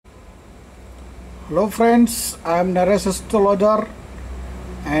Hello friends, I am Astrologer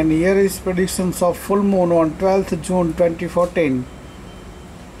and here is predictions of full moon on 12th June 2014.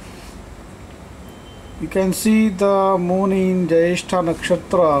 You can see the moon in Jayestha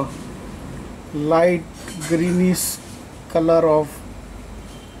Nakshatra, light greenish color of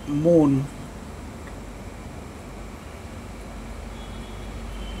moon.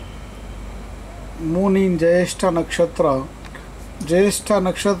 Moon in Jayestha Nakshatra. Jayestha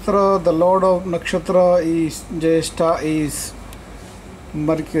Nakshatra, the lord of Nakshatra is Jayestha is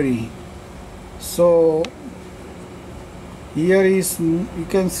Mercury. So here is, you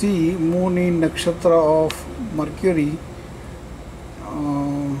can see moon in Nakshatra of Mercury,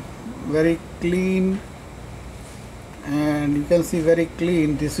 very clean, and you can see very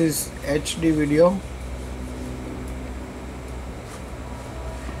clean. This is HD video.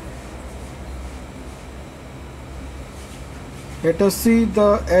 Let us see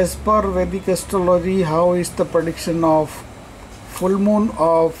as per Vedic astrology how is the prediction of full moon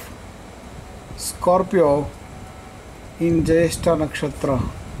of Scorpio in Jayestha Nakshatra.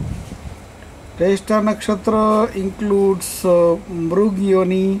 Jayestha Nakshatra includes Mrug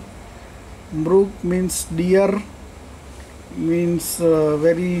Yoni. Mrug means deer, means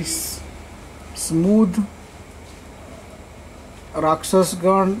very smooth.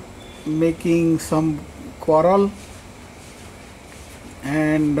 Rakshasgan making some quarrel.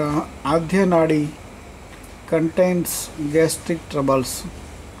 And Adhya Nadi contains gastric troubles.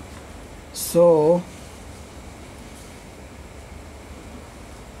 So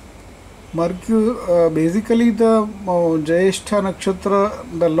Mercury, basically the Jayestha Nakshatra,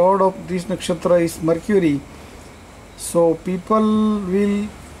 the lord of this nakshatra is Mercury. So people will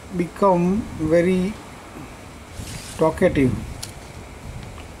become very talkative.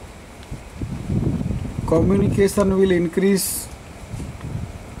 Communication will increase.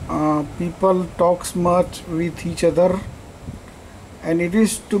 People talks much with each other, and it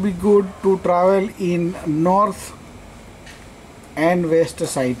is to be good to travel in north and west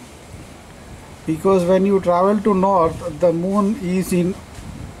side, because when you travel to north, the moon is in,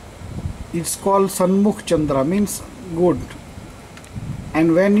 it's called Sanmukh Chandra, means good,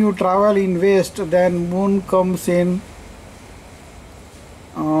 and when you travel in west, then moon comes in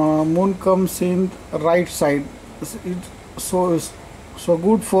right side. So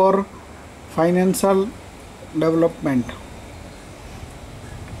good for financial development.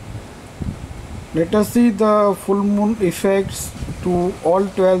 Let us see the full moon effects to all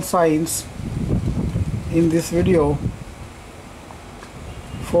 12 signs in this video.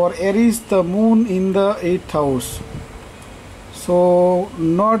 For Aries, the moon in the 8th house. So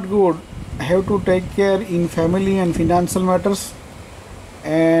not good. Have to take care in family and financial matters,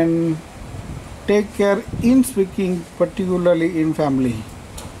 and take care in speaking, particularly in family.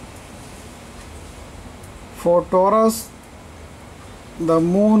 For Taurus, the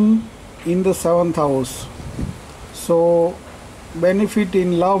moon in the 7th house. So benefit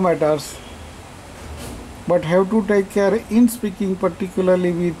in love matters, but have to take care in speaking,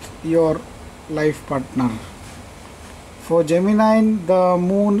 particularly with your life partner. For Gemini, the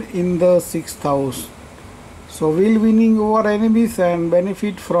moon in the 6th house. So will winning over enemies and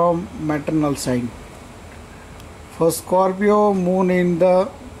benefit from maternal side. For Scorpio, moon in the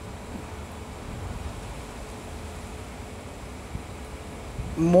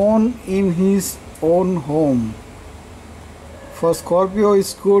moon in his own home. For Scorpio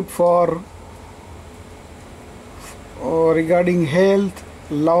is good for regarding health,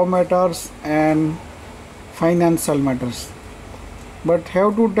 love matters and financial matters, but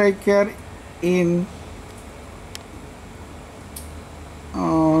have to take care in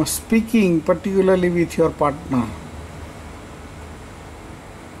speaking, particularly with your partner.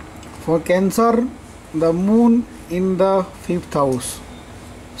 For Cancer, the moon in the 5th house.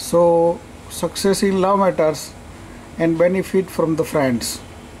 So success in love matters and benefit from the friends.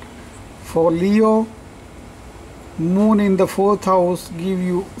 For Leo, moon in the 4th house give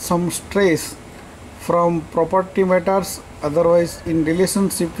you some stress from property matters, otherwise in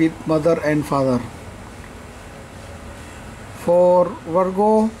relationship with mother and father. For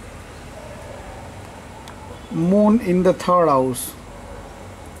Virgo, moon in the 3rd house.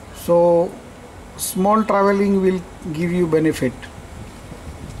 So small traveling will give you benefit.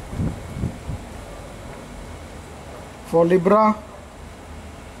 For Libra,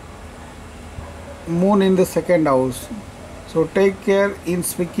 moon in the 2nd house. So take care in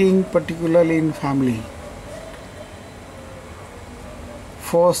speaking, particularly in family.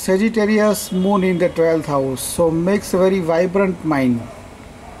 For Sagittarius, moon in the 12th house. So makes a very vibrant mind.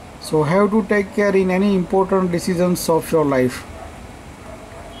 So have to take care in any important decisions of your life.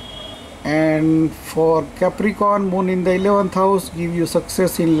 And for Capricorn, moon in the 11th house give you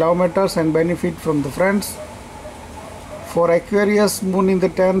success in love matters and benefit from the friends. For Aquarius, moon in the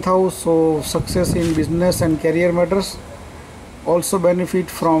 10th house, so success in business and career matters, also benefit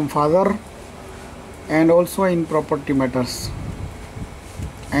from father, and also in property matters.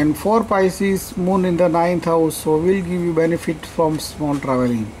 And for Pisces, moon in the 9th house, so will give you benefit from small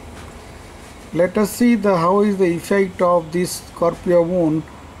traveling. Let us see how is the effect of this Scorpio moon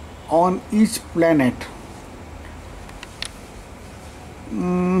on each planet.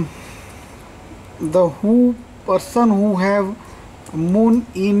 The person who have moon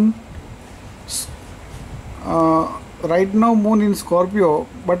in right now moon in Scorpio,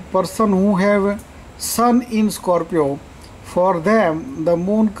 but person who have sun in Scorpio, for them the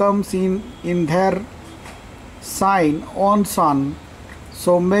moon comes in their sign on sun,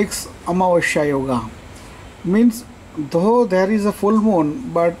 so makes Amavasya Yoga. Means though there is a full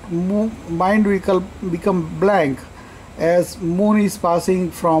moon, but mind will become blank as moon is passing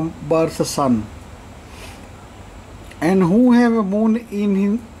from birth sun. And who have a moon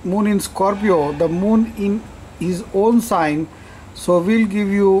in Scorpio, the moon in his own sign, so will give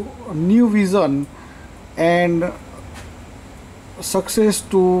you new vision and success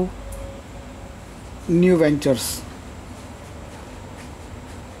to new ventures.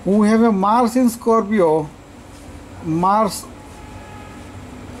 Who have a Mars in Scorpio, Mars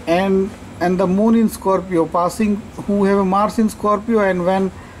and the moon in Scorpio passing, who have a Mars in Scorpio, and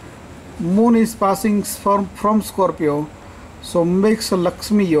when moon is passing from Scorpio, so makes a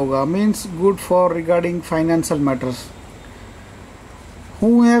Lakshmi Yoga, means good for regarding financial matters.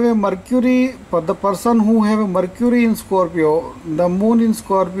 Who have a Mercury, but the person who have a Mercury in Scorpio, the moon in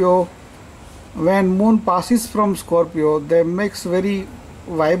Scorpio, when moon passes from Scorpio, they makes very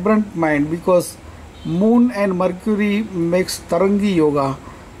vibrant mind, because moon and Mercury makes Tarangi Yoga.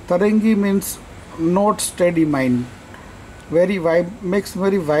 Tarangi means not steady mind, makes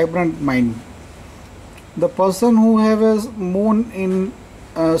very vibrant mind. The person who have a moon in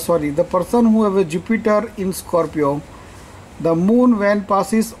the person who have a Jupiter in Scorpio, the moon when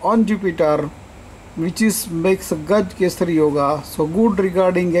passes on Jupiter, which is makes a Gaj Kesari Yoga, so good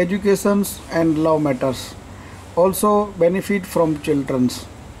regarding educations and love matters, also benefit from children's.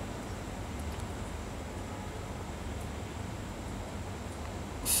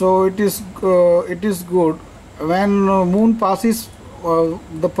 So it is good when moon passes.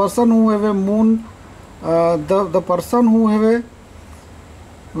 The person who have a moon, the person who have a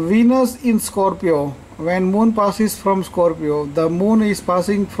Venus in Scorpio, when moon passes from Scorpio, the moon is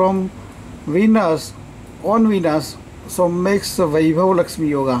passing from Venus on Venus, so makes Vaibhav Lakshmi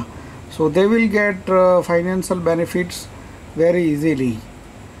Yoga. So they will get financial benefits very easily.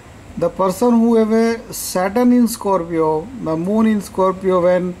 The person who have a Saturn in Scorpio, the moon in Scorpio,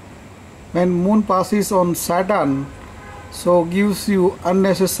 when moon passes on Saturn, so gives you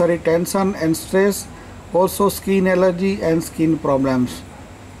unnecessary tension and stress, also skin allergy and skin problems.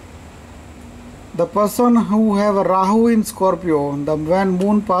 The person who have a Rahu in Scorpio, when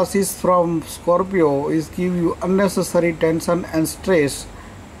moon passes from Scorpio, is give you unnecessary tension and stress,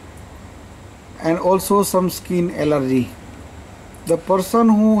 and also some skin allergy. The person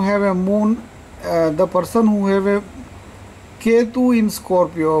who have a moon, the person who have a Ketu in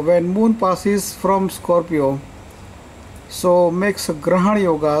Scorpio, when moon passes from Scorpio, so makes a Grahan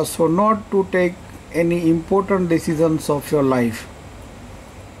Yoga, so not to take any important decisions of your life.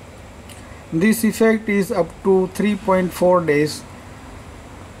 This effect is up to 3.4 days,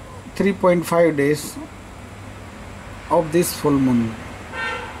 3.5 days of this full moon.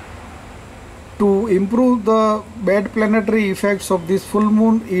 To improve the bad planetary effects of this full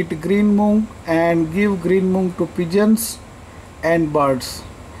moon, eat green moong and give green moong to pigeons and birds.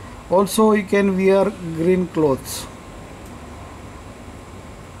 Also you can wear green clothes.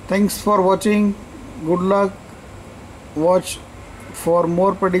 Thanks for watching. Good luck. Watch for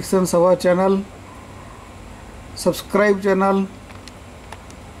more predictions our channel. Subscribe channel.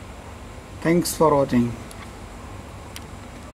 Thanks for watching.